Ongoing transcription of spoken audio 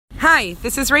Hi,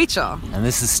 this is Rachel. And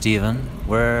this is Steven.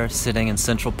 We're sitting in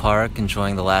Central Park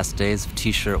enjoying the last days of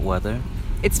t-shirt weather.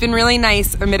 It's been really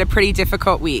nice amid a pretty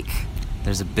difficult week.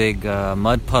 There's a big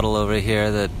mud puddle over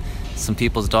here that some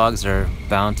people's dogs are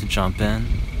bound to jump in.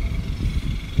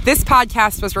 This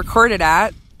podcast was recorded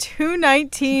at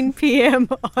 2:19 p.m.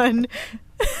 on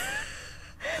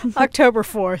October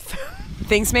 4th.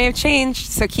 Things may have changed,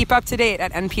 so keep up to date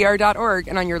at npr.org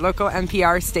and on your local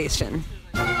NPR station.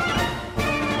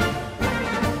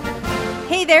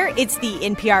 Hey there, it's the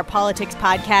NPR Politics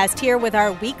Podcast here with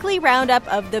our weekly roundup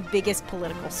of the biggest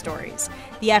political stories.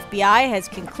 The FBI has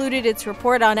concluded its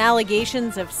report on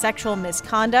allegations of sexual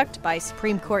misconduct by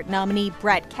Supreme Court nominee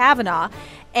Brett Kavanaugh,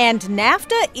 and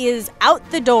NAFTA is out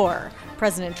the door.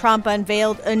 President Trump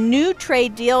unveiled a new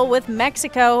trade deal with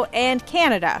Mexico and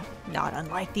Canada, not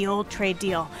unlike the old trade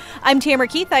deal. I'm Tamara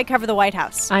Keith. I cover the White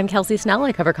House. I'm Kelsey Snell.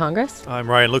 I cover Congress. I'm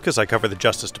Ryan Lucas. I cover the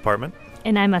Justice Department.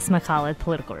 And I'm Asma Khalid,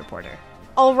 political reporter.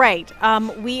 All right.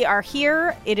 We are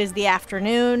here. It is the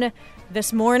afternoon.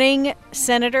 This morning,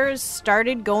 senators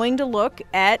started going to look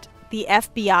at the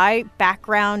FBI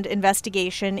background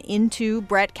investigation into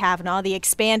Brett Kavanaugh, the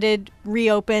expanded,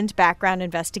 reopened background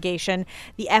investigation.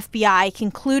 The FBI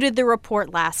concluded the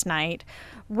report last night.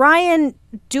 Ryan,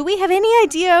 do we have any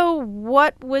idea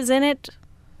what was in it?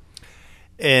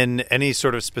 In any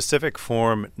sort of specific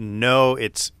form, no.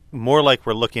 It's more like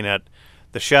we're looking at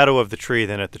the shadow of the tree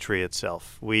than at the tree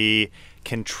itself. We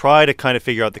can try to kind of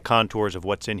figure out the contours of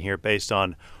what's in here based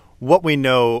on what we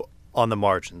know on the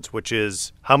margins, which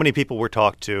is how many people were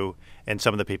talked to and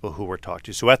some of the people who were talked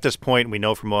to. So at this point, we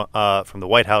know from the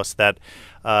White House that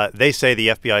they say the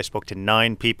FBI spoke to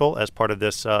 9 people as part of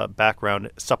this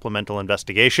background supplemental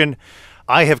investigation.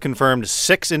 I have confirmed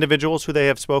 6 individuals who they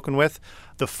have spoken with.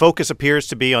 The focus appears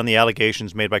to be on the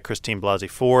allegations made by Christine Blasey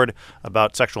Ford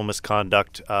about sexual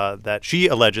misconduct that she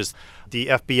alleges. The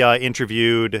FBI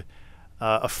interviewed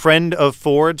a friend of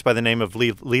Ford's by the name of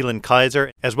Leland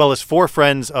Kaiser, as well as 4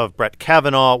 friends of Brett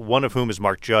Kavanaugh, one of whom is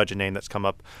Mark Judge, a name that's come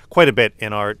up quite a bit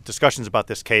in our discussions about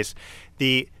this case.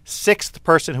 The 6th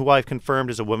person who I've confirmed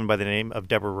is a woman by the name of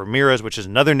Deborah Ramirez, which is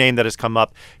another name that has come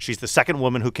up. She's the 2nd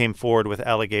woman who came forward with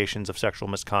allegations of sexual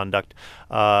misconduct.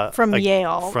 From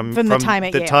Yale, from the time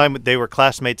at Yale. The time they were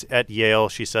classmates at Yale.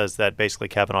 She says that basically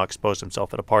Kavanaugh exposed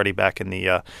himself at a party back in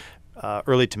the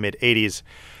early to mid-'80s.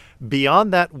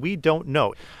 Beyond that, we don't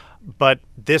know. But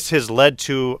this has led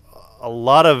to a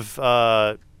lot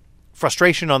of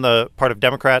frustration on the part of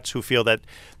Democrats who feel that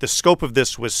the scope of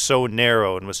this was so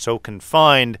narrow and was so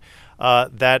confined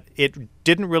that it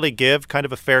didn't really give kind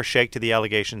of a fair shake to the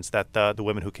allegations that the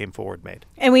women who came forward made.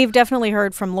 And we've definitely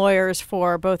heard from lawyers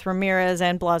for both Ramirez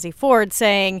and Blasey Ford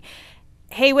saying,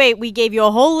 hey, wait, we gave you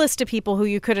a whole list of people who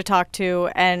you could have talked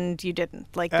to and you didn't.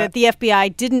 Like that the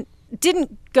FBI didn't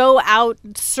go out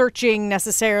searching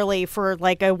necessarily for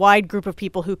like a wide group of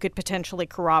people who could potentially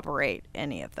corroborate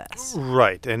any of this.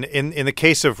 Right. And in the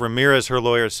case of Ramirez, her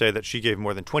lawyers say that she gave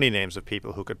more than 20 names of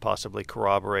people who could possibly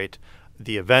corroborate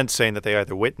the event, saying that they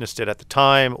either witnessed it at the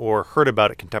time or heard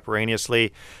about it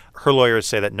contemporaneously. Her lawyers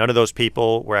say that none of those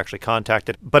people were actually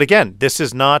contacted. But again, this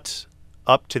is not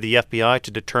up to the FBI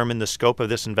to determine the scope of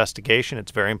this investigation.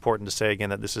 It's very important to say again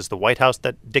that this is the White House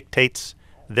that dictates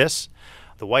this.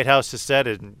 The White House has said,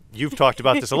 and you've talked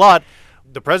about this a lot,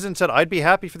 the president said, I'd be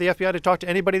happy for the FBI to talk to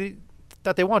anybody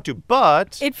that they want to,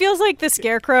 but... It feels like the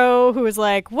scarecrow who was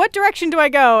like, what direction do I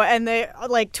go? And they,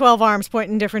 like 12 arms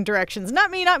point in different directions. Not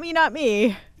me, not me, not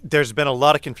me. There's been a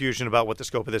lot of confusion about what the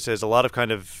scope of this is, a lot of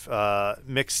kind of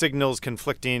mixed signals,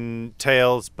 conflicting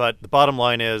tales, but the bottom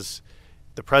line is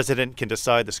the president can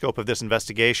decide the scope of this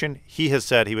investigation. He has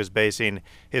said he was basing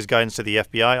his guidance to the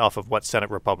FBI off of what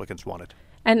Senate Republicans wanted.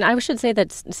 And I should say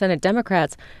that Senate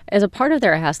Democrats, as a part of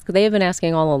their ask, they have been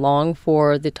asking all along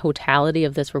for the totality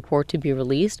of this report to be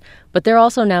released. But they're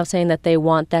also now saying that they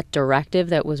want that directive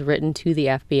that was written to the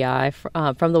FBI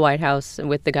from the White House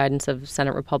with the guidance of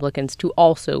Senate Republicans to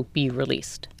also be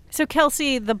released. So,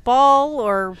 Kelsey, the ball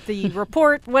or the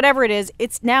report, whatever it is,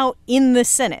 it's now in the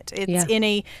Senate. It's in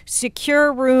a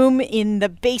secure room in the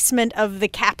basement of the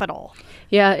Capitol.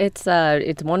 Yeah, it's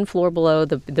one floor below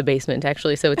the basement,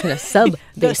 actually, so it's in a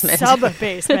sub-basement. The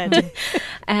sub-basement.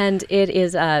 And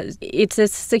it's a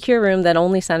secure room that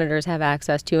only senators have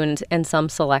access to and some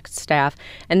select staff.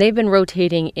 And they've been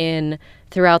rotating in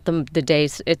throughout the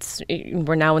days.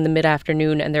 We're now in the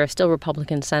mid-afternoon, and there are still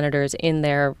Republican senators in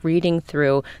there reading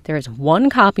through. There is one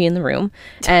copy in the room.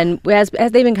 And as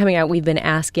they've been coming out, we've been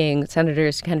asking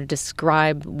senators to kind of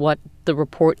describe what the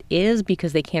report is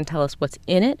because they can't tell us what's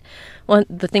in it. One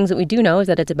the things that we do know is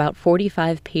that it's about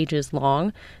 45 pages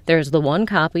long. There's the one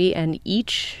copy, and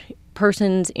each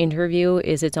person's interview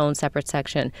is its own separate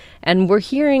section. And we're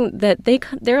hearing that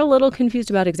they're a little confused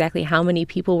about exactly how many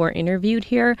people were interviewed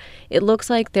here. It looks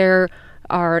like there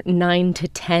are 9 to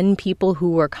 10 people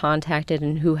who were contacted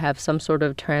and who have some sort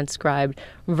of transcribed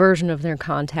version of their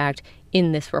contact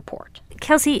in this report.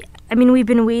 Kelsey, I mean, we've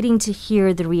been waiting to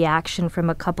hear the reaction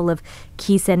from a couple of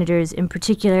key senators in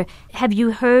particular. Have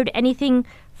you heard anything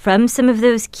from some of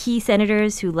those key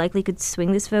senators who likely could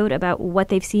swing this vote about what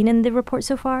they've seen in the report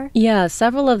so far? Yeah,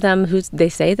 several of them they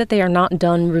say that they are not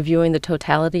done reviewing the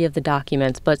totality of the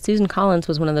documents. But Susan Collins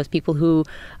was one of those people who,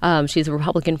 she's a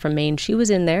Republican from Maine. She was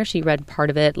in there. She read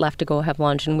part of it, left to go have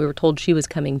lunch, and we were told she was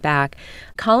coming back.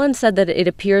 Collins said that it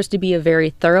appears to be a very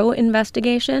thorough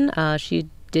investigation. She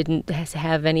didn't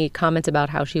have any comments about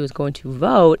how she was going to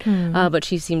vote, but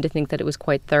she seemed to think that it was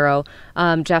quite thorough.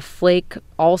 Jeff Flake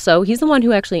also, he's the one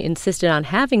who actually insisted on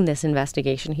having this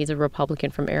investigation. He's a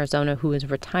Republican from Arizona who is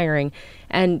retiring,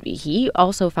 and he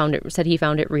also said he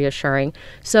found it reassuring.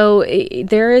 So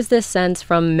there is this sense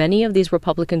from many of these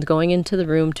Republicans going into the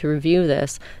room to review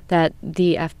this that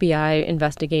the FBI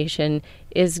investigation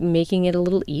is making it a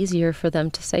little easier for them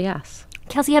to say yes.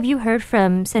 Kelsey, have you heard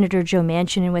from Senator Joe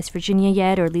Manchin in West Virginia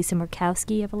yet, or Lisa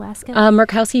Murkowski of Alaska?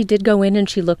 Murkowski did go in and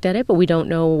she looked at it, but we don't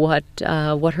know what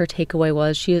her takeaway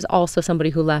was. She is also somebody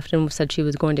who left and said she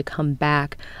was going to come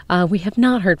back. We have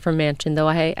not heard from Manchin, though.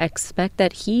 I expect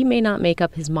that he may not make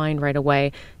up his mind right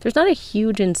away. There's not a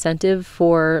huge incentive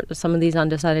for some of these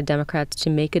undecided Democrats to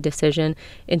make a decision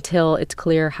until it's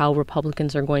clear how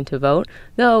Republicans are going to vote.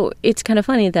 Though it's kind of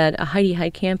funny that Heidi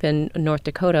Heitkamp in North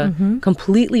Dakota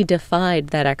completely defied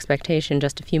that expectation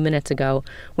just a few minutes ago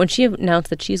when she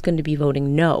announced that she's going to be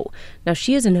voting no. Now,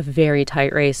 she is in a very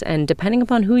tight race, and depending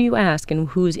upon who you ask and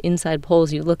whose inside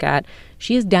polls you look at,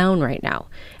 she is down right now.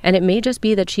 And it may just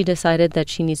be that she decided that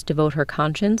she needs to vote her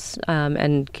conscience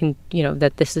and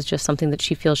that this is just something that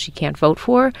she feels she can't vote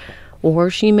for.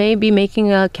 Or she may be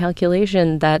making a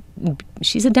calculation that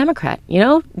she's a Democrat.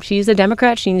 She's a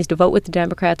Democrat. She needs to vote with the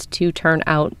Democrats to turn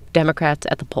out Democrats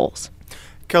at the polls.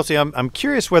 Kelsey, I'm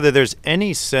curious whether there's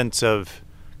any sense of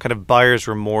kind of buyer's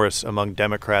remorse among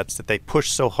Democrats that they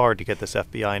pushed so hard to get this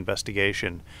FBI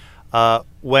investigation.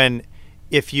 When,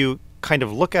 if you kind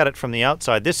of look at it from the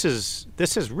outside, this is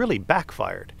really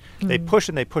backfired. They push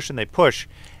and they push and they push.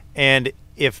 And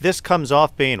if this comes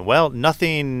off being, well,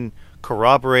 nothing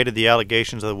corroborated the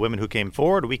allegations of the women who came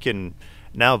forward, we can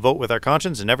now vote with our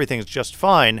conscience and everything's just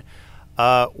fine,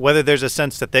 whether there's a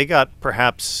sense that they got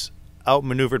perhaps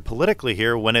outmaneuvered politically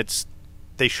here when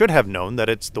they should have known that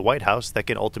it's the White House that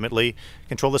can ultimately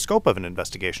control the scope of an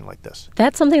investigation like this.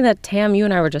 That's something that, Tam, you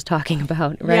and I were just talking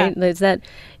about, right? Yeah.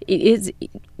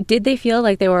 Did they feel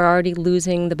like they were already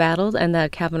losing the battle and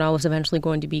that Kavanaugh was eventually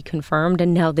going to be confirmed,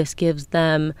 and now this gives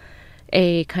them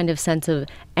a kind of sense of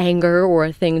anger or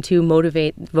a thing to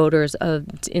motivate voters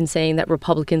in saying that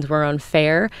Republicans were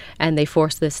unfair and they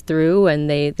forced this through, and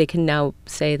they can now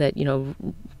say that,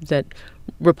 that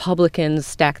Republicans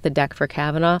stack the deck for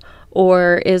Kavanaugh?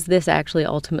 Or is this actually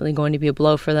ultimately going to be a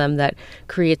blow for them that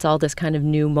creates all this kind of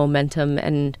new momentum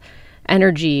and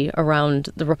energy around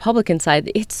the Republican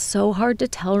side? It's so hard to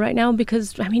tell right now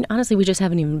because, honestly, we just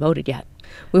haven't even voted yet.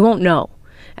 We won't know.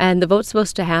 And the vote's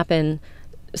supposed to happen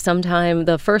sometime.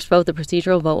 The first vote, the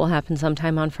procedural vote, will happen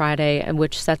sometime on Friday, and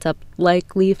which sets up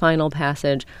likely final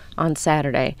passage on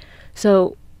Saturday.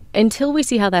 So until we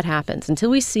see how that happens,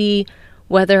 until we see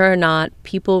whether or not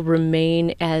people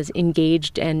remain as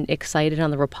engaged and excited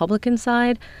on the Republican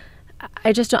side,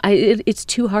 I just don't. It's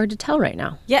too hard to tell right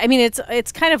now. Yeah,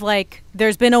 it's kind of like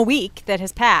there's been a week that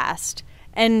has passed,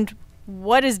 and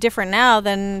what is different now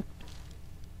than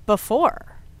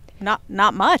before?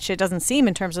 Not much, it doesn't seem,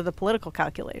 in terms of the political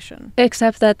calculation.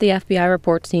 Except that the FBI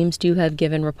report seems to have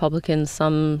given Republicans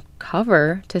some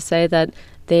cover to say that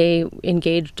they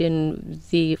engaged in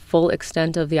the full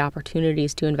extent of the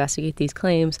opportunities to investigate these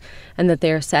claims and that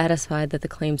they are satisfied that the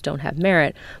claims don't have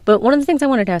merit. But one of the things I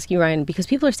wanted to ask you, Ryan, because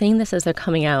people are saying this as they're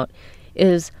coming out,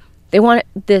 is they want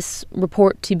this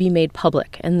report to be made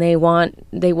public, and they want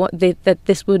that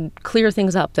this would clear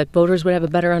things up, that voters would have a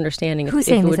better understanding. Who's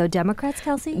saying this? Democrats,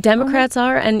 Kelsey? Democrats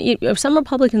are, and some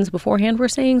Republicans beforehand were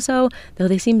saying so, though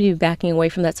they seem to be backing away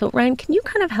from that. So, Ryan, can you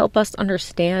kind of help us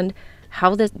understand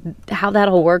how that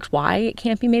all works, why it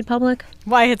can't be made public?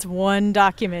 Why it's one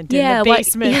document in the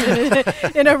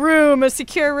basement, in a room, a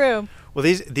secure room. Well,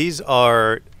 these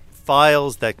are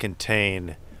files that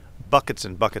contain buckets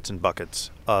and buckets and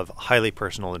buckets of highly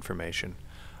personal information.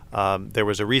 There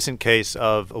was a recent case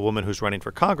of a woman who's running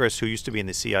for Congress who used to be in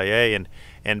the CIA,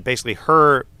 and basically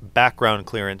her background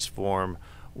clearance form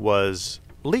was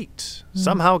leaked,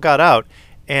 somehow got out.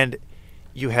 And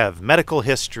you have medical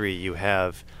history, you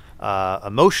have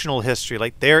emotional history.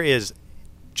 Like, there is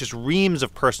just reams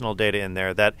of personal data in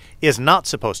there that is not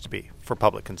supposed to be for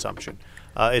public consumption.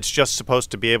 It's just supposed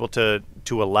to be able to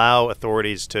allow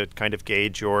authorities to kind of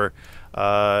gauge your,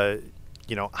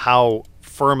 how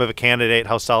firm of a candidate,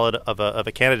 how solid of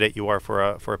a candidate you are for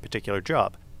a particular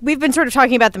job. We've been sort of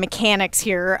talking about the mechanics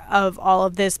here of all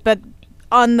of this, but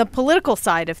on the political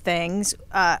side of things,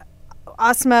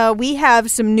 Asma, we have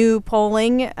some new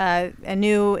polling, a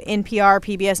new NPR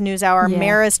PBS NewsHour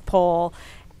Marist poll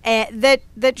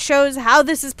that shows how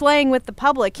this is playing with the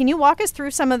public. Can you walk us through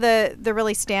some of the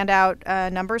really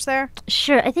standout numbers there?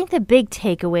 Sure. I think the big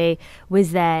takeaway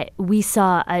was that we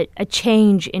saw a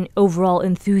change in overall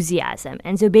enthusiasm.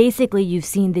 And so basically you've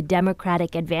seen the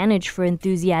Democratic advantage for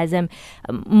enthusiasm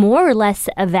more or less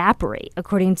evaporate,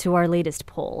 according to our latest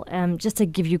poll. Just to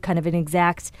give you kind of an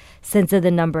exact sense of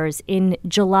the numbers, in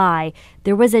July,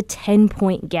 there was a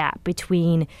 10-point gap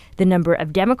between the number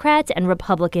of Democrats and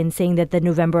Republicans saying that the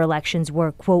November elections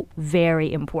were, quote,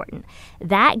 very important.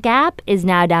 That gap is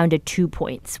now down to 2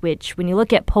 points, which when you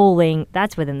look at polling,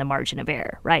 that's within the margin of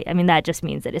error, right? I mean, that just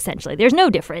means that essentially there's no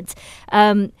difference.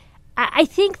 I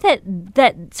think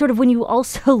that sort of when you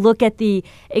also look at the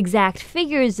exact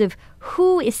figures of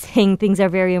who is saying things are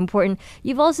very important,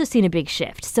 you've also seen a big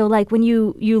shift. So like when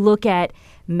you look at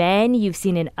men, you've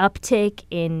seen an uptick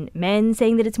in men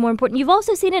saying that it's more important. You've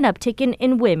also seen an uptick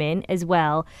in women as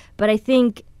well. But I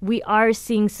think we are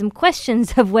seeing some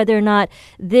questions of whether or not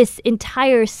this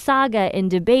entire saga and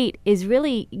debate is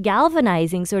really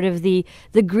galvanizing sort of the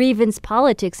grievance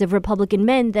politics of Republican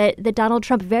men that Donald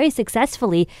Trump very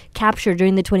successfully captured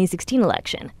during the 2016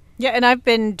 election. Yeah, and I've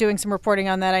been doing some reporting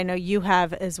on that. I know you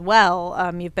have as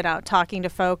well. You've been out talking to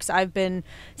folks. I've been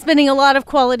spending a lot of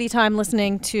quality time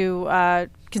listening to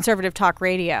conservative talk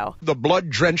radio. The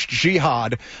blood-drenched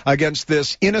jihad against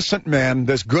this innocent man,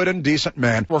 this good and decent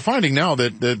man. We're finding now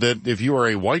that if you are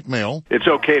a white male, it's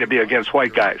okay to be against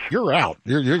white guys. You're out.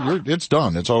 You're it's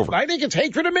done. It's over. I think it's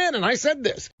hatred of men, and I said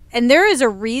this. And there is a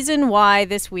reason why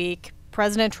this week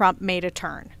President Trump made a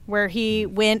turn, where he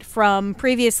went from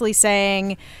previously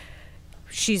saying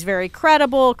she's very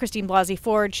credible, Christine Blasey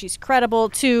Ford, she's credible,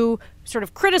 to sort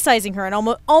of criticizing her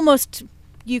and almost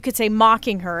you could say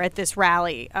mocking her at this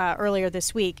rally earlier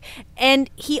this week. And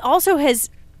he also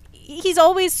he's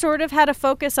always sort of had a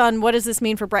focus on what does this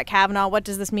mean for Brett Kavanaugh, what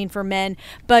does this mean for men,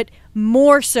 but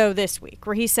more so this week,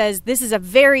 where he says this is a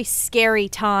very scary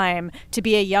time to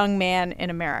be a young man in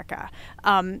America,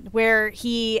 where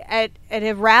he at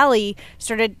a rally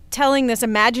started telling this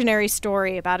imaginary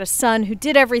story about a son who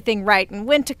did everything right and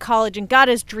went to college and got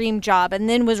his dream job and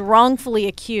then was wrongfully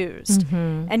accused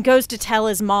and goes to tell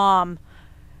his mom,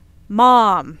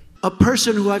 a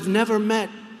person who I've never met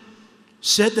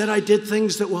said that I did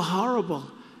things that were horrible,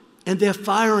 and they're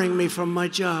firing me from my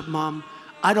job, Mom.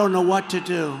 I don't know what to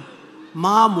do.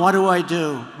 Mom, what do I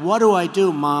do? What do I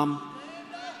do, Mom?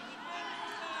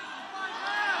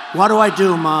 What do I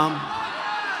do, Mom?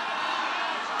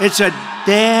 It's a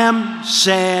damn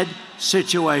sad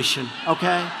situation,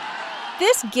 okay?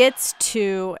 This gets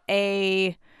to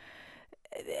an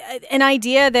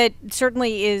idea that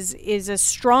certainly is a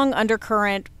strong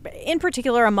undercurrent, in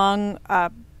particular among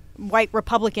white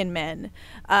Republican men,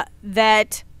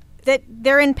 that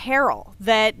they're in peril,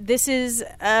 that this is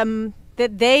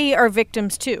that they are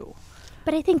victims too.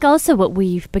 But I think also what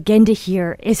we've begun to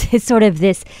hear is sort of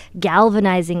this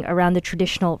galvanizing around the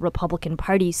traditional Republican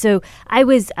Party. So I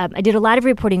did a lot of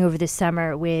reporting over the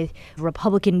summer with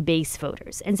Republican base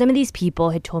voters. And some of these people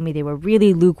had told me they were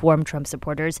really lukewarm Trump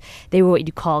supporters. They were what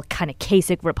you'd call kind of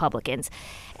Kasich Republicans.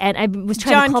 And I was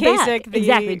trying to call back.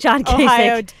 Exactly, John Kasich.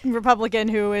 Ohio Republican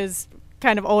who is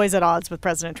kind of always at odds with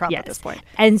President Trump at this point.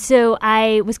 And so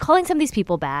I was calling some of these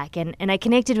people back, and I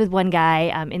connected with one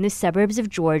guy in the suburbs of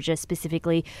Georgia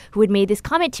specifically who had made this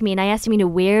comment to me, and I asked him,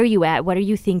 where are you at? What are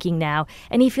you thinking now?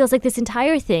 And he feels like this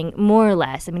entire thing, more or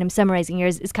less, I mean, I'm summarizing here,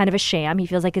 is kind of a sham. He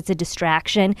feels like it's a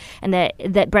distraction and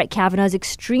that Brett Kavanaugh is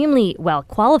extremely well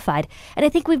qualified. And I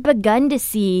think we've begun to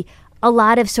see a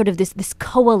lot of sort of this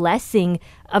coalescing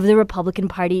of the Republican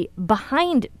Party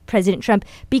behind President Trump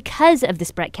because of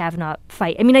this Brett Kavanaugh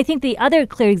fight. I mean, I think the other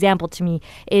clear example to me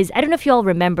is, I don't know if you all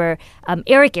remember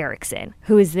Eric Erickson,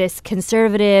 who is this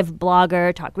conservative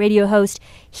blogger, talk radio host.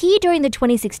 He, during the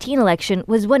 2016 election,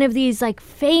 was one of these like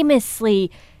famously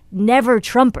never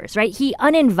Trumpers, right? He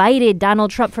uninvited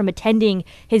Donald Trump from attending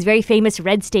his very famous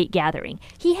Red State gathering.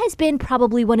 He has been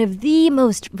probably one of the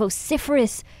most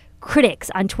vociferous critics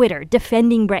on Twitter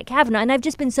defending Brett Kavanaugh. And I've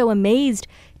just been so amazed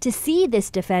to see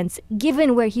this defense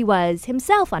given where he was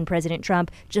himself on President Trump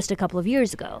just a couple of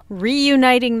years ago.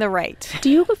 Reuniting the right. Do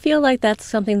you feel like that's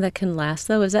something that can last,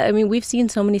 though? We've seen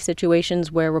so many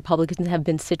situations where Republicans have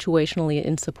been situationally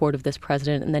in support of this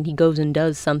president, and then he goes and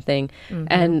does something,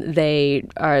 and they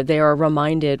are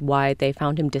reminded why they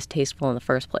found him distasteful in the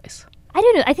first place. I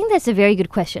don't know. I think that's a very good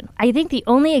question. I think the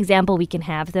only example we can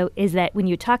have, though, is that when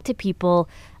you talk to people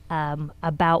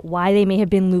about why they may have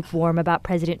been lukewarm about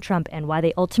President Trump and why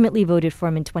they ultimately voted for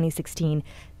him in 2016,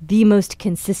 the most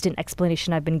consistent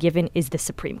explanation I've been given is the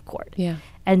Supreme Court. Yeah.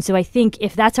 And so I think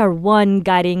if that's our one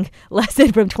guiding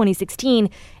lesson from 2016,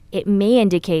 it may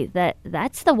indicate that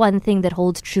that's the one thing that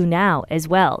holds true now as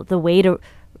well. The way to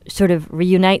sort of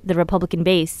reunite the Republican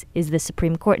base is the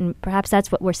Supreme Court, and perhaps that's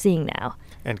what we're seeing now.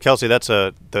 And Kelsey, that's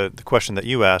the question that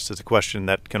you asked is a question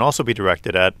that can also be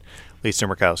directed at Lisa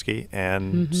Murkowski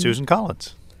and Susan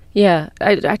Collins. Yeah,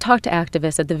 I talked to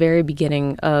activists at the very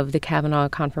beginning of the Kavanaugh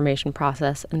confirmation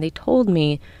process, and they told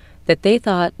me that they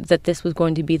thought that this was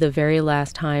going to be the very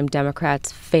last time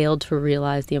Democrats failed to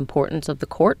realize the importance of the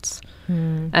courts.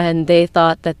 And they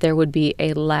thought that there would be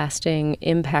a lasting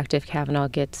impact if Kavanaugh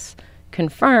gets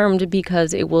confirmed,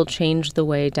 because it will change the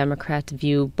way Democrats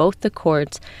view both the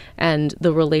courts and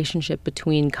the relationship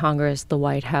between Congress, the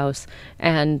White House,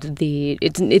 and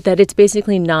it's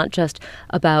basically not just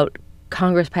about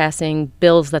Congress passing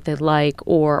bills that they like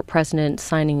or a president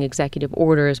signing executive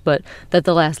orders, but that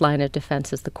the last line of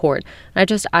defense is the court. I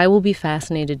will be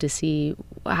fascinated to see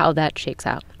how that shakes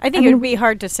out. I think it would be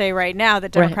hard to say right now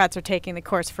that Democrats are taking the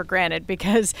courts for granted,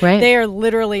 because they are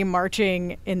literally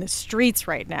marching in the streets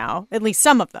right now, at least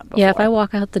some of them. Before. Yeah, if I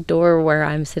walk out the door where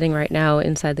I'm sitting right now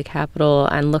inside the Capitol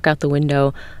and look out the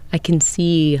window, I can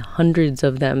see hundreds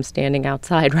of them standing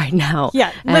outside right now.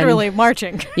 Yeah, literally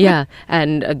marching. Yeah,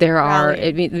 and there are,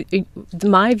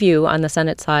 my view on the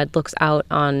Senate side looks out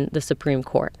on the Supreme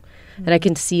Court. And I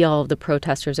can see all of the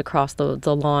protesters across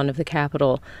the lawn of the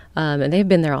Capitol, and they've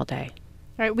been there all day.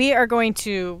 All right, we are going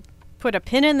to put a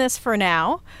pin in this for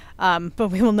now,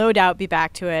 but we will no doubt be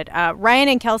back to it. Ryan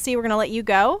and Kelsey, we're going to let you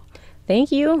go.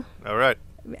 Thank you. All right.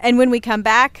 And when we come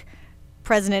back,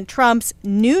 President Trump's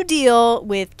new deal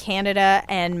with Canada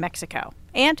and Mexico.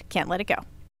 And can't let it go.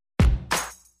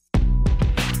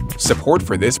 Support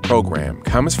for this program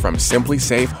comes from Simply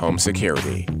Safe Home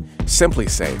Security. Simply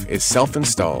Safe is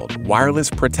self-installed wireless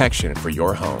protection for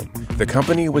your home. The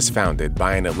company was founded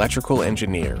by an electrical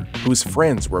engineer whose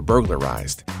friends were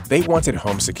burglarized. They wanted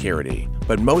home security,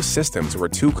 but most systems were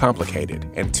too complicated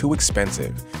and too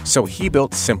expensive, so he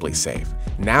built Simply Safe.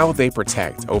 Now they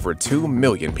protect over 2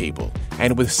 million people.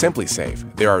 And with Simply Safe,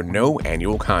 there are no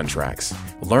annual contracts.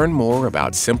 Learn more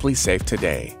about Simply Safe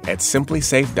today at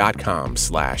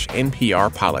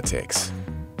simplysafe.com/NPRPolitics.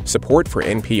 Support for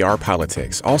NPR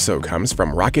Politics also comes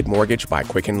from Rocket Mortgage by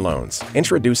Quicken Loans,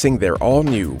 introducing their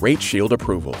all-new Rate Shield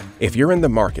approval. If you're in the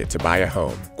market to buy a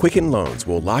home, Quicken Loans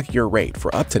will lock your rate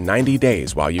for up to 90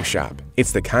 days while you shop.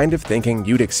 It's the kind of thinking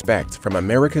you'd expect from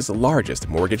America's largest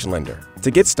mortgage lender.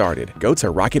 To get started, go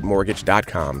to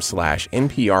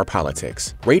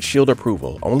rocketmortgage.com/NPRPolitics. Rate Shield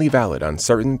approval only valid on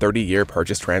certain 30-year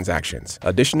purchase transactions.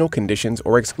 Additional conditions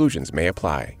or exclusions may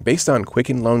apply, based on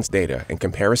Quicken Loans data in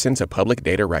comparison to public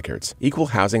data records. Equal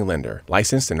housing lender,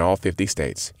 licensed in all 50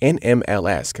 states.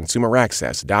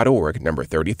 NMLSConsumerAccess.org, number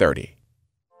 3030.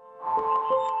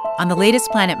 On the latest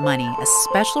Planet Money, a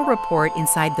special report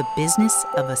inside the business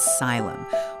of asylum.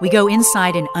 We go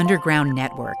inside an underground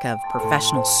network of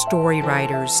professional story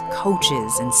writers,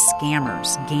 coaches, and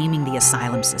scammers gaming the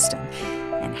asylum system,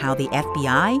 and how the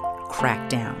FBI cracked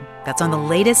down. That's on the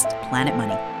latest Planet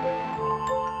Money.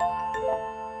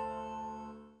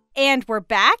 And we're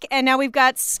back, and now we've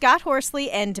got Scott Horsley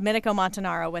and Domenico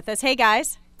Montanaro with us. Hey,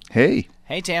 guys. Hey.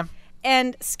 Hey, Tam.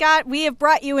 And, Scott, we have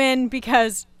brought you in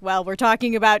because, well, we're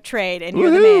talking about trade, and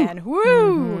you're the man. Woo!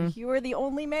 Mm-hmm. You are the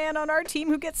only man on our team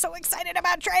who gets so excited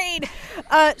about trade.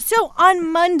 So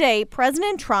on Monday,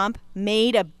 President Trump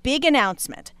made a big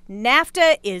announcement.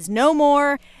 NAFTA is no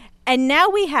more, and now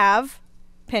we have,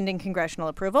 pending congressional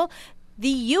approval, the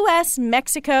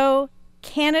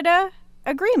U.S.-Mexico-Canada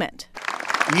agreement.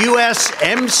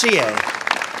 USMCA.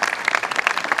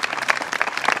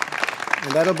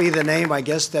 And that'll be the name, I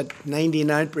guess, that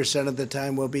 99% of the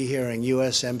time we'll be hearing,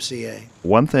 USMCA.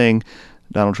 One thing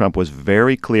Donald Trump was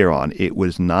very clear on, it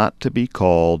was not to be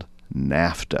called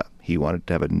NAFTA. He wanted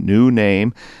to have a new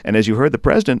name. And as you heard, the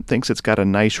president thinks it's got a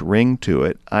nice ring to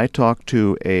it. I talked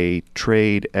to a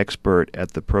trade expert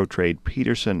at the Pro-Trade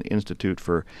Peterson Institute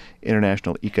for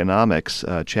International Economics,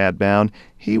 Chad Bown.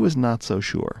 He was not so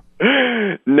sure.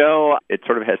 No, it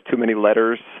sort of has too many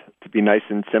letters to be nice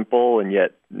and simple, and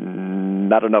yet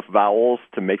not enough vowels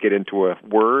to make it into a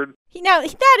word. Now,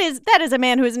 that is a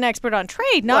man who is an expert on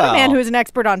trade, not a man who is an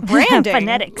expert on branding.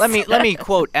 Phonetics. Let me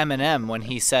quote Eminem when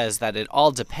he says that it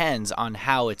all depends on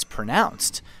how it's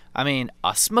pronounced. I mean,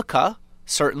 usmaka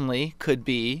certainly could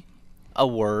be a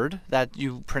word that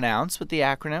you pronounce with the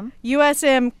acronym.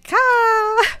 USMK.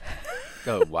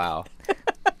 Oh, wow.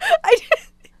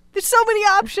 There's so many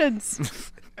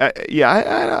options.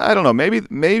 I don't know.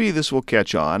 Maybe this will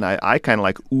catch on. I kind of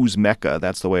like Uzmeka.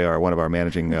 That's the way one of our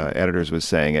managing editors was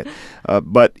saying it.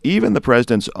 But even the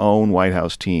president's own White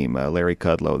House team, Larry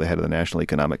Kudlow, the head of the National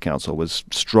Economic Council, was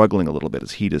struggling a little bit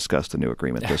as he discussed the new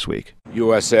agreement this week.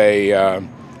 USA,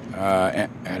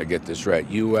 how to get this right?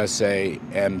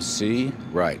 USAMC,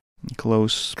 right.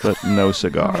 Close, but no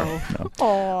cigar. No.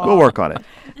 We'll work on it.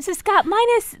 So, Scott,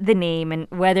 minus the name and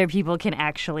whether people can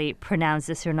actually pronounce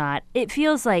this or not, it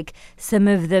feels like some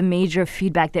of the major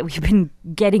feedback that we've been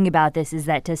getting about this is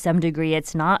that to some degree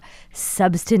it's not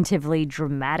substantively,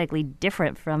 dramatically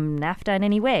different from NAFTA in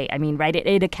any way. I mean, right,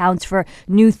 it accounts for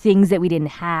new things that we didn't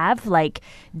have, like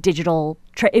digital,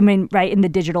 right, in the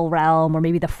digital realm or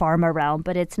maybe the pharma realm,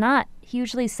 but it's not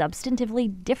hugely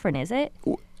substantively different, is it?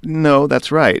 No,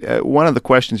 that's right. One of the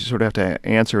questions you sort of have to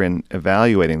answer in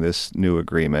evaluating this new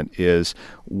agreement is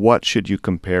what should you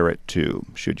compare it to?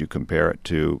 Should you compare it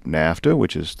to NAFTA,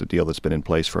 which is the deal that's been in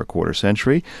place for a quarter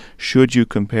century? Should you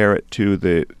compare it to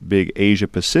the big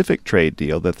Asia-Pacific trade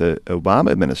deal that the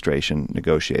Obama administration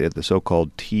negotiated, the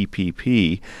so-called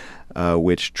TPP,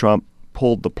 which Trump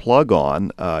pulled the plug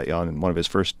on one of his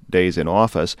first days in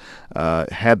office?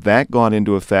 Had that gone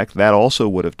into effect, that also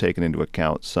would have taken into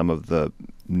account some of the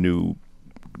new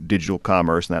digital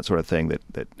commerce and that sort of thing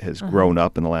that has grown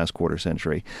up in the last quarter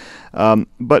century.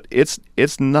 But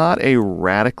it's not a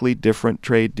radically different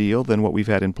trade deal than what we've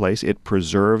had in place. It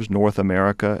preserves North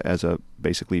America as a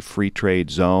basically free trade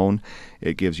zone.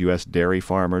 It gives U.S. dairy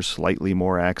farmers slightly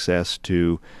more access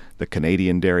to the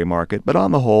Canadian dairy market. But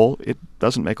on the whole, it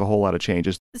doesn't make a whole lot of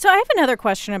changes. So I have another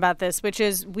question about this, which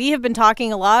is we have been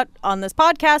talking a lot on this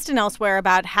podcast and elsewhere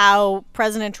about how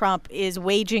President Trump is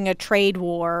waging a trade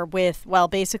war with, well,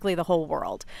 basically the whole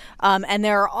world. And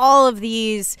there are all of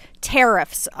these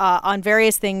tariffs on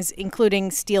various things, including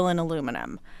steel and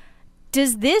aluminum.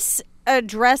 Does this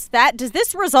address that? Does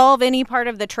this resolve any part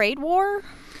of the trade war?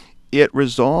 It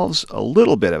resolves a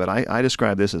little bit of it. I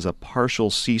describe this as a partial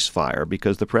ceasefire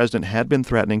because the president had been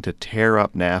threatening to tear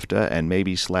up NAFTA and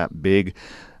maybe slap big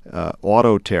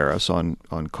auto tariffs on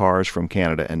cars from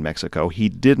Canada and Mexico. He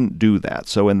didn't do that.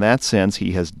 So in that sense,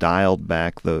 he has dialed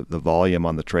back the volume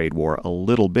on the trade war a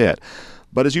little bit.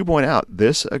 But as you point out,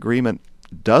 this agreement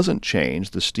doesn't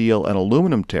change the steel and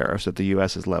aluminum tariffs that the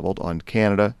U.S. has leveled on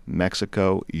Canada,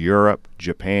 Mexico, Europe,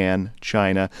 Japan,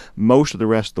 China, most of the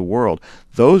rest of the world.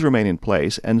 Those remain in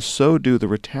place, and so do the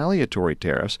retaliatory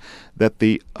tariffs that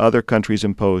the other countries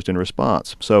imposed in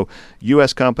response. So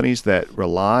U.S. companies that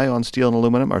rely on steel and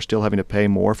aluminum are still having to pay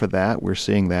more for that. We're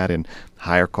seeing that in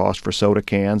higher cost for soda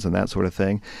cans and that sort of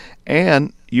thing.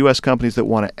 And U.S. companies that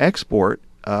want to export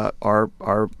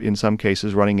are in some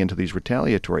cases running into these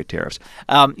retaliatory tariffs.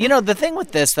 The thing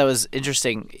with this that was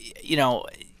interesting,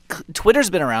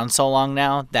 Twitter's been around so long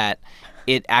now that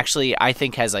it actually, I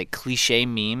think, has like cliche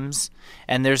memes.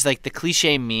 And there's like the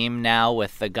cliche meme now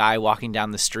with the guy walking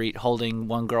down the street holding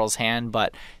one girl's hand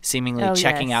but seemingly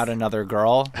checking out another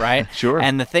girl, right? Sure.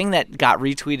 And the thing that got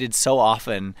retweeted so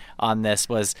often on this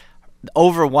was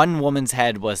over one woman's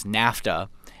head was NAFTA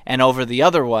and over the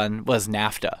other one was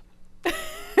NAFTA.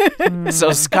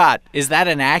 So, Scott, is that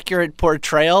an accurate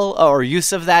portrayal or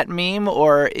use of that meme,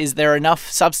 or is there enough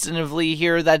substantively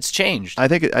here that's changed? I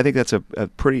think that's a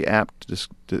pretty apt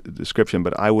description,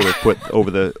 but I would have put over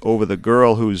the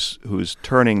girl who's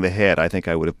turning the head, I think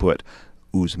I would have put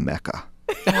Uzmeka.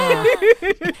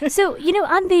 So,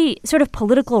 on the sort of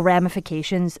political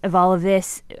ramifications of all of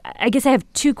this, I guess I have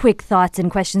two quick thoughts and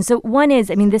questions. So one is,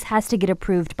 this has to get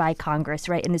approved by Congress,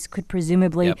 right? And this could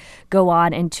presumably go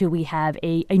on until we have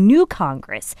a new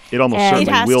Congress. It almost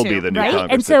certainly will be the new Congress.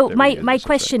 And so my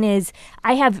question is,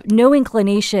 I have no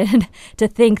inclination to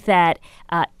think that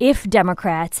if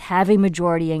Democrats have a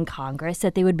majority in Congress,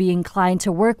 that they would be inclined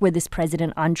to work with this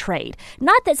president on trade.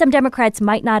 Not that some Democrats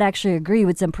might not actually agree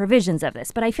with some provisions of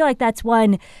this, but I feel like that's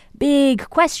one big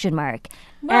question mark.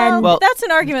 Well, that's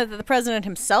an argument that the president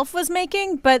himself was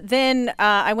making. But then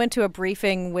I went to a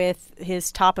briefing with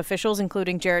his top officials,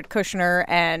 including Jared Kushner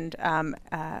and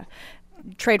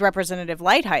Trade Representative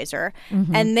Lighthizer,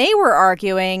 and they were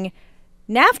arguing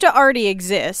NAFTA already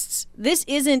exists. This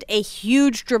isn't a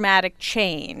huge dramatic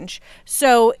change.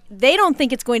 So they don't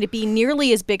think it's going to be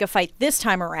nearly as big a fight this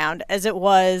time around as it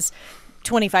was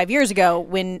 25 years ago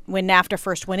when NAFTA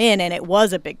first went in and it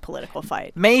was a big political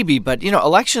fight. Maybe, but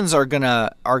elections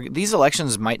these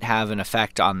elections might have an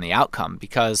effect on the outcome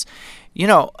because,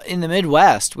 in the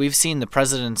Midwest, we've seen the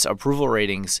president's approval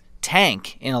ratings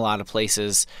tank in a lot of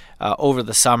places over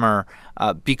the summer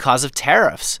because of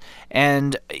tariffs.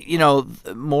 And,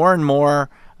 more and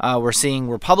more we're seeing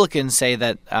Republicans say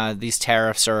that these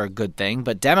tariffs are a good thing,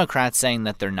 but Democrats saying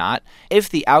that they're not. If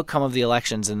the outcome of the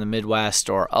elections in the Midwest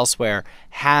or elsewhere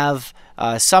have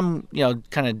some,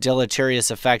 kind of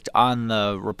deleterious effect on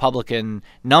the Republican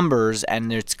numbers,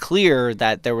 and it's clear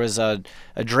that there was a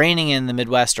draining in the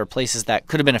Midwest or places that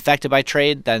could have been affected by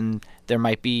trade, then there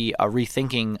might be a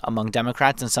rethinking among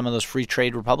Democrats and some of those free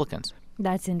trade Republicans.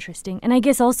 That's interesting. And I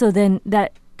guess also then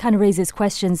that kind of raises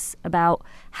questions about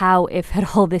how, if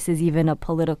at all, this is even a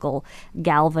political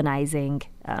galvanizing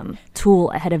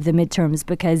tool ahead of the midterms,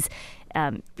 because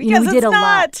we did a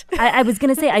lot. I was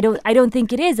going to say I don't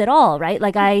think it is at all, right?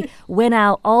 Like, I went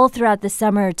out all throughout the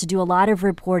summer to do a lot of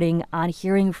reporting on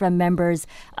hearing from members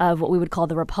of what we would call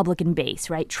the Republican base,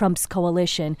 right? Trump's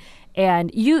coalition.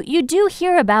 And you do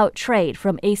hear about trade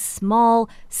from a small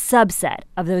subset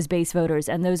of those base voters,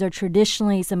 and those are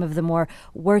traditionally some of the more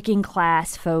working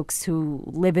class folks who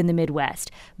live in the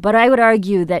Midwest. But I would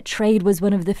argue that trade was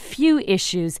one of the few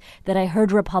issues that I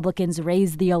heard Republicans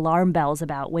raise the alarm bells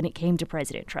about when it came to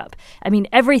President Trump. I mean,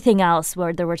 everything else,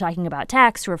 whether we're talking about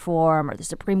tax reform or the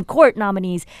Supreme Court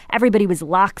nominees, everybody was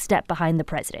lockstep behind the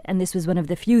president. And this was one of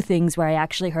the few things where I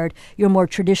actually heard your more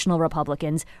traditional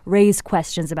Republicans raise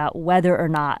questions about whether or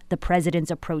not the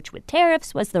president's approach with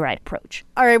tariffs was the right approach.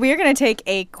 All right, we are going to take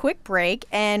a quick break,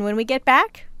 and when we get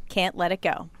back, can't let it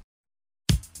go.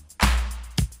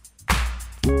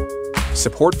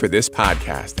 Support for this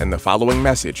podcast and the following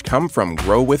message come from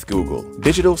Grow with Google.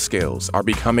 Digital skills are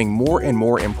becoming more and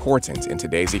more important in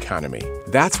today's economy.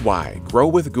 That's why Grow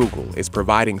with Google is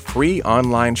providing free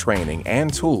online training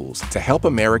and tools to help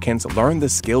Americans learn the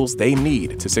skills they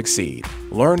need to succeed.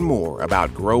 Learn more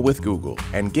about Grow with Google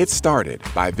and get started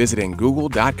by visiting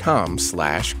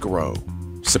google.com/grow.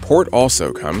 Support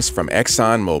also comes from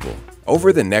ExxonMobil.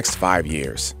 Over the next 5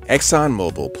 years,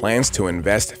 ExxonMobil plans to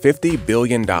invest $50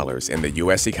 billion in the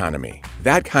U.S. economy.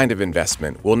 That kind of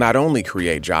investment will not only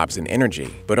create jobs in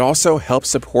energy, but also help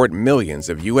support millions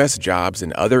of U.S. jobs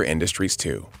in other industries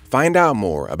too. Find out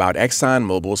more about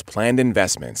ExxonMobil's planned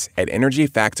investments at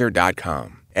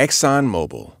energyfactor.com.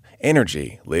 ExxonMobil.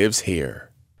 Energy lives here.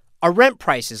 Our rent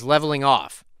price is leveling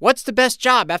off. What's the best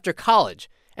job after college?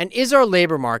 And is our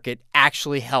labor market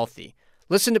actually healthy?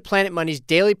 Listen to Planet Money's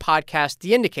daily podcast,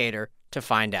 The Indicator, to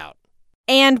find out.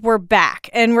 And we're back.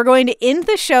 And we're going to end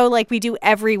the show like we do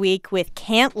every week with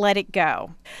Can't Let It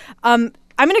Go. I'm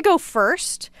going to go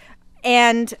first.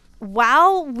 And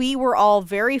while we were all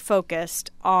very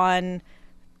focused on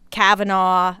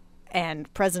Kavanaugh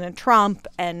and President Trump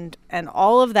and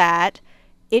all of that,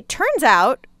 it turns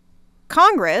out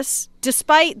Congress,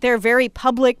 despite their very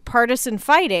public partisan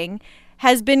fighting,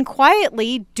 has been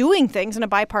quietly doing things in a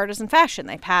bipartisan fashion.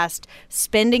 They passed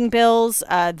spending bills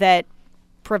that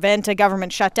prevent a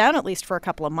government shutdown, at least for a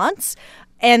couple of months.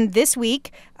 And this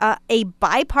week, a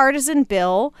bipartisan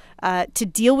bill to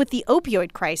deal with the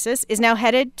opioid crisis is now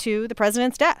headed to the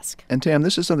president's desk. And Tam,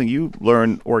 this is something you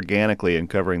learned organically in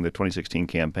covering the 2016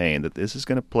 campaign, that this is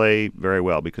going to play very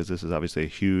well because this is obviously a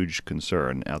huge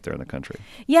concern out there in the country.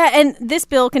 Yeah, and this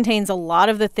bill contains a lot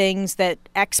of the things that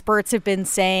experts have been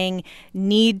saying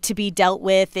need to be dealt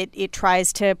with. It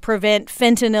tries to prevent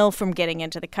fentanyl from getting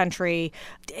into the country.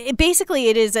 Basically,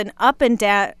 it is an up and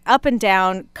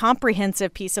down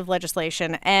comprehensive piece of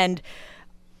legislation, and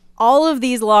all of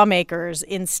these lawmakers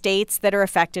in states that are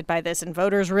affected by this, and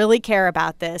voters really care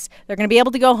about this, they're going to be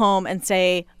able to go home and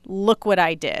say, look what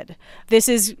I did. This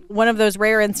is one of those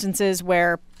rare instances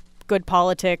where good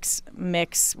politics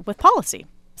mix with policy.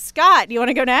 Scott, you want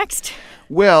to go next?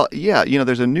 Well, yeah,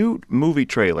 there's a new movie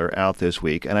trailer out this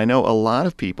week, and I know a lot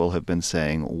of people have been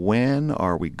saying, when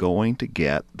are we going to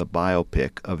get the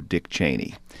biopic of Dick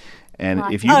Cheney? And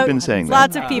if you've been saying that...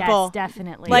 Lots of people. Yes,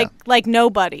 definitely. Like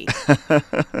nobody.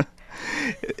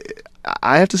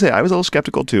 I have to say, I was a little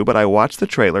skeptical, too, but I watched the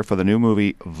trailer for the new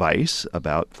movie Vice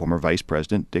about former Vice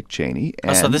President Dick Cheney.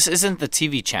 And so this isn't the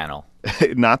TV channel.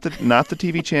 not the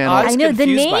TV channel. I know the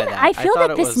name. I feel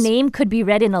that this name could be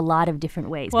read in a lot of different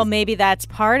ways. Well, maybe that's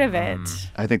part of it.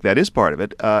 I think that is part of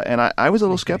it. And I was a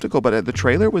little skeptical, but the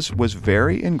trailer was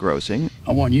very engrossing.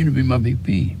 I want you to be my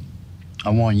VP.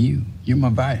 I want you. You're my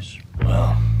vice.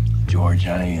 Well, George,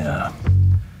 I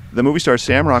The movie stars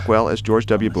Sam Rockwell as George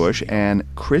W. Bush and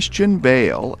Christian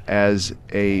Bale as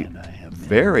a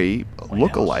very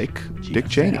look-alike Dick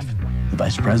Cheney. The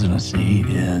vice presidency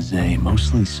is a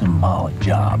mostly symbolic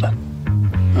job.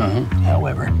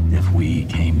 However, if we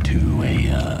came to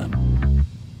a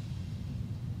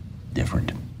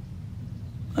different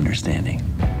understanding.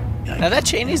 Now, that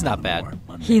Cheney's not bad.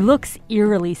 He looks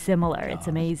eerily similar. It's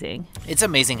amazing. It's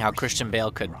amazing how Christian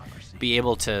Bale could be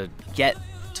able to get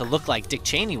to look like Dick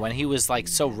Cheney when he was like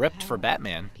so ripped for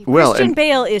Batman. Christian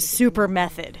Bale is super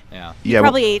method. Yeah. He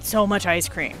probably ate so much ice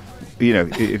cream. You know,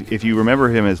 if you remember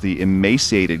him as the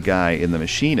emaciated guy in The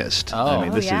Machinist, I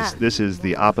mean, this is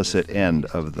the opposite end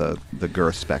of the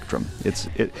girth spectrum.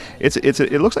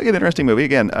 It looks like an interesting movie.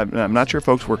 Again, I'm not sure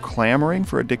folks were clamoring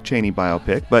for a Dick Cheney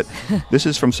biopic, but this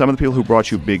is from some of the people who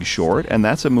brought you Big Short, and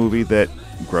that's a movie that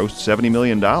grossed $70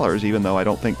 million, even though I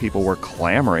don't think people were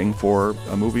clamoring for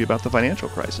a movie about the financial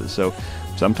crisis. So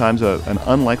sometimes an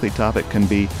unlikely topic can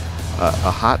be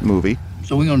a hot movie.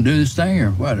 So we're going to do this thing,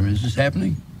 or what? I mean, is this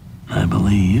happening? I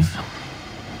believe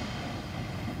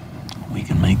we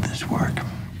can make this work.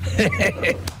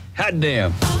 Hot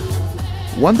damn.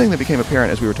 One thing that became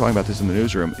apparent as we were talking about this in the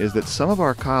newsroom is that some of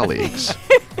our colleagues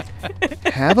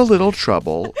have a little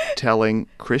trouble telling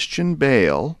Christian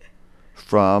Bale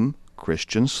from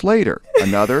Christian Slater,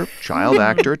 another child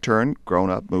actor turned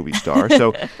grown-up movie star.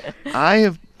 So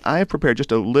I have prepared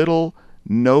just a little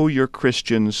Know Your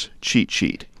Christians cheat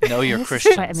sheet. Know Your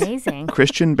Christians. Quite amazing.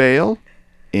 Christian Bale,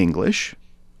 English.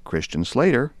 Christian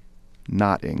Slater,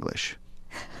 not English.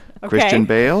 Okay. Christian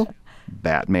Bale,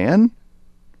 Batman.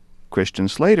 Christian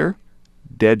Slater,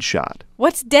 Deadshot.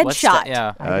 What's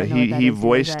Deadshot? He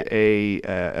voiced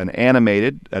an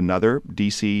animated, another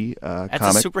DC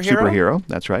comic superhero.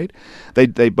 That's right.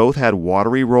 They both had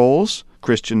watery roles.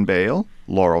 Christian Bale,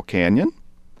 Laurel Canyon.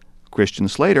 Christian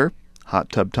Slater, Hot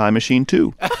Tub Time Machine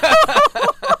 2.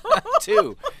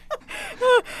 2.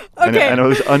 Okay. I know it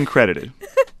was uncredited.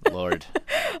 Lord.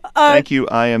 Thank you,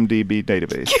 IMDb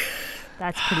database.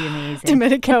 That's pretty amazing.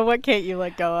 Domenico, what can't you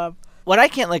let go of? What I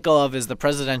can't let go of is the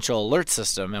presidential alert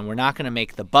system, and we're not going to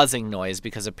make the buzzing noise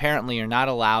because apparently you're not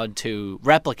allowed to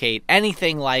replicate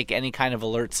anything like any kind of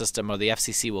alert system or the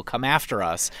FCC will come after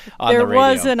us on the radio. There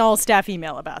was an all-staff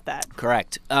email about that.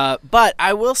 Correct. But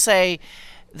I will say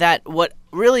that what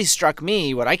really struck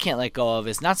me, what I can't let go of,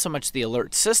 is not so much the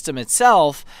alert system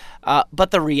itself,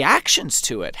 but the reactions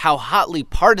to it, how hotly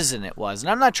partisan it was.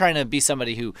 And I'm not trying to be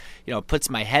somebody who, puts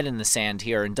my head in the sand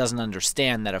here and doesn't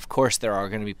understand that, of course, there are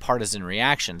going to be partisan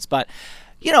reactions. But,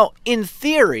 in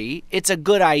theory, it's a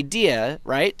good idea,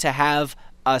 right, to have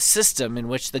a system in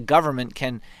which the government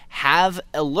can have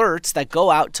alerts that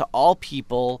go out to all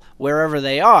people wherever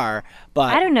they are.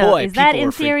 But I don't know. Boy, is that in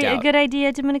people theory were freaked a out. good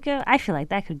idea, Domenico? I feel like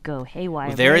that could go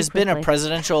haywire. There very has been a quickly.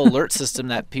 presidential alert system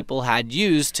that people had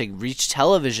used to reach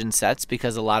television sets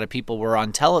because a lot of people were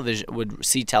on television, would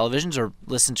see televisions or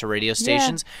listen to radio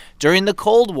stations during the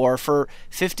Cold War for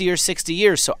 50 or 60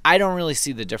 years. So I don't really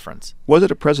see the difference. Was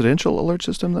it a presidential alert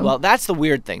system, though? Well, that's the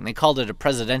weird thing. They called it a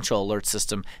presidential alert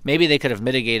system. Maybe they could have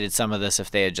mitigated some of this if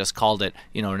they had just called it,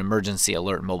 an emergency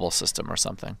alert mobile system or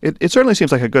something. It certainly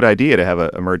seems like a good idea to have an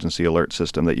emergency alert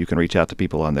system that you can reach out to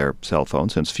people on their cell phone,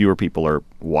 since fewer people are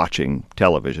watching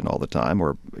television all the time,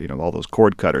 or all those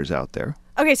cord cutters out there.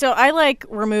 Okay, so I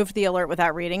removed the alert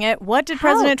without reading it. What did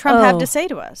President Trump have to say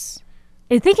to us?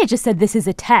 I think it just said this is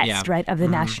a test, Yeah. right, of the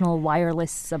National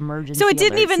Wireless Emergency So it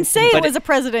didn't Alert even System. say it was a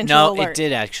presidential No, alert. it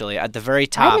did actually. At the very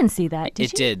top. I didn't see that. Did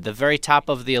It you? did. The very top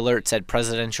of the alert said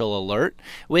presidential alert,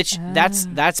 which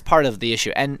that's part of the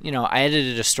issue. And, I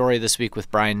edited a story this week with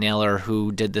Brian Naylor,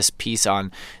 who did this piece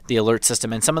on the alert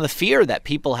system and some of the fear that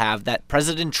people have that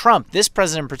President Trump, this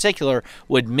president in particular,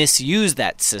 would misuse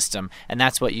that system. And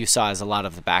that's what you saw as a lot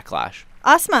of the backlash.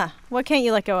 Asma, what can't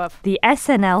you let go of? The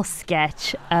SNL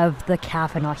sketch of the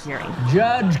Kavanaugh hearing.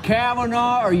 Judge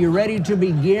Kavanaugh, are you ready to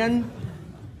begin?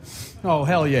 Oh,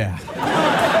 hell yeah.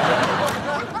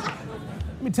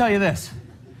 Let me tell you this.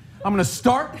 I'm going to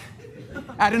start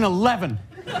at an 11.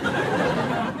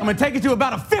 I'm going to take it to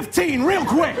about a 15 real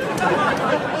quick.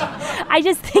 I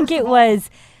just think it was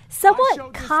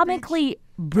somewhat comically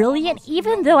brilliant,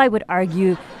 even though I would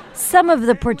argue some of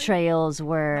the portrayals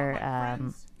were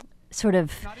sort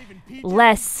of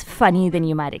less funny than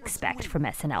you might expect from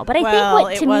SNL. But I think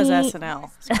what to was me...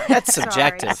 SNL. That's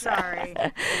subjective. Sorry.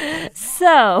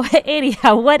 So,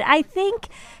 anyhow, what I think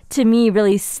to me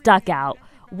really stuck out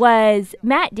was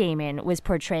Matt Damon was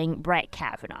portraying Brett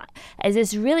Kavanaugh as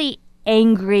this really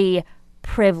angry,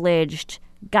 privileged,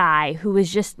 guy who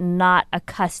was just not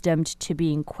accustomed to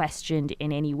being questioned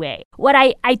in any way. What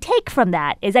I take from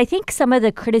that is I think some of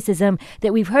the criticism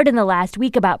that we've heard in the last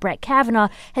week about Brett Kavanaugh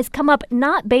has come up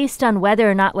not based on whether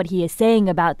or not what he is saying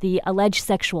about the alleged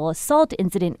sexual assault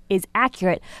incident is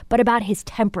accurate, but about his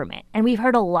temperament. And we've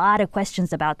heard a lot of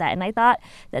questions about that. And I thought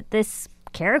that this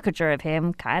caricature of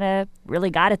him kind of really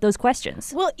got at those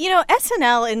questions. Well,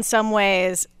 SNL in some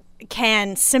ways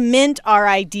can cement our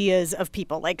ideas of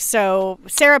people. Like, so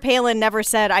Sarah Palin never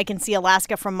said, I can see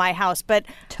Alaska from my house, but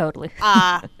totally.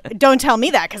 Don't tell me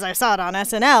that because I saw it on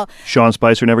SNL. Sean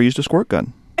Spicer never used a squirt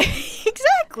gun.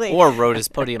 Exactly. Or rode his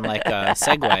podium like a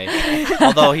Segway,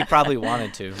 although he probably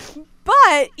wanted to.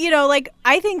 But,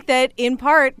 I think that in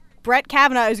part, Brett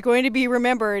Kavanaugh is going to be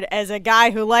remembered as a guy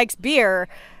who likes beer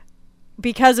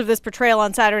because of this portrayal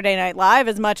on Saturday Night Live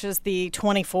as much as the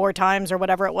 24 times or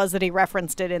whatever it was that he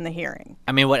referenced it in the hearing.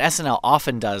 I mean, what SNL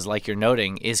often does, like you're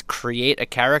noting, is create a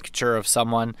caricature of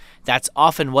someone that's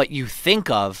often what you think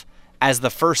of as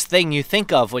the first thing you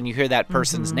think of when you hear that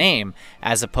person's name,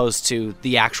 as opposed to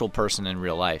the actual person in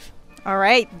real life. All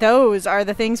right, those are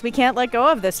the things we can't let go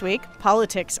of this week,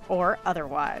 politics or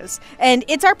otherwise. And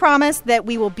it's our promise that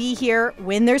we will be here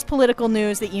when there's political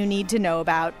news that you need to know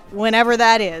about, whenever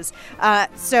that is.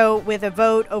 So with a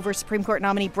vote over Supreme Court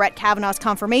nominee Brett Kavanaugh's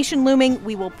confirmation looming,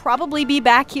 we will probably be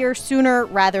back here sooner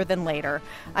rather than later.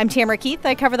 I'm Tamara Keith.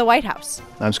 I cover the White House.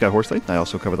 I'm Scott Horsley. I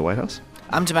also cover the White House.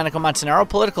 I'm Domenico Montanaro,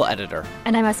 political editor.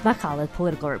 And I'm Asma Khalid,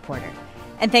 political reporter.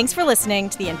 And thanks for listening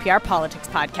to the NPR Politics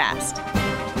Podcast.